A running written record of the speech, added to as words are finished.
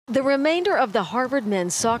The remainder of the Harvard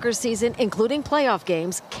men's soccer season, including playoff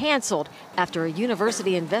games, canceled after a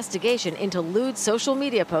university investigation into lewd social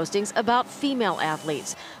media postings about female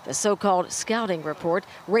athletes. The so-called scouting report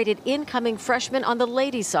rated incoming freshmen on the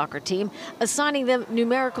ladies' soccer team, assigning them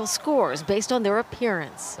numerical scores based on their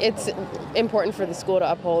appearance. It's important for the school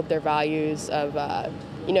to uphold their values of,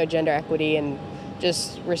 gender equity and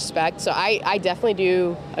just respect. So I definitely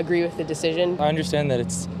do agree with the decision. I understand that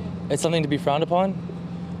it's something to be frowned upon.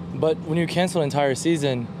 But when you cancel an entire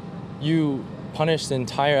season, you punish the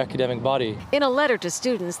entire academic body. In a letter to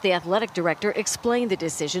students, the athletic director explained the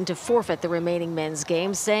decision to forfeit the remaining men's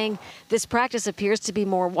games, saying this practice appears to be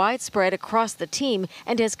more widespread across the team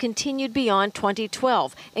and has continued beyond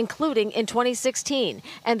 2012, including in 2016,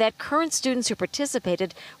 and that current students who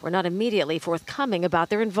participated were not immediately forthcoming about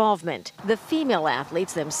their involvement. The female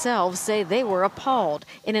athletes themselves say they were appalled.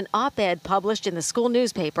 In an op-ed published in the school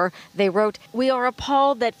newspaper, they wrote, "We are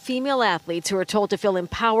appalled that female athletes who are told to feel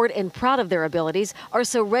empowered and proud of their abilities are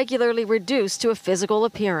so regularly reduced to a physical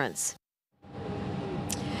appearance."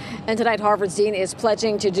 And tonight, Harvard's dean is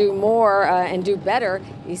pledging to do more and do better.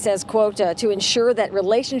 He says, quote, to ensure that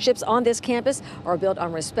relationships on this campus are built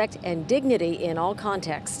on respect and dignity in all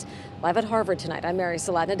contexts. Live at Harvard tonight, I'm Mary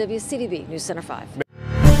Saladna, WCVB News Center 5.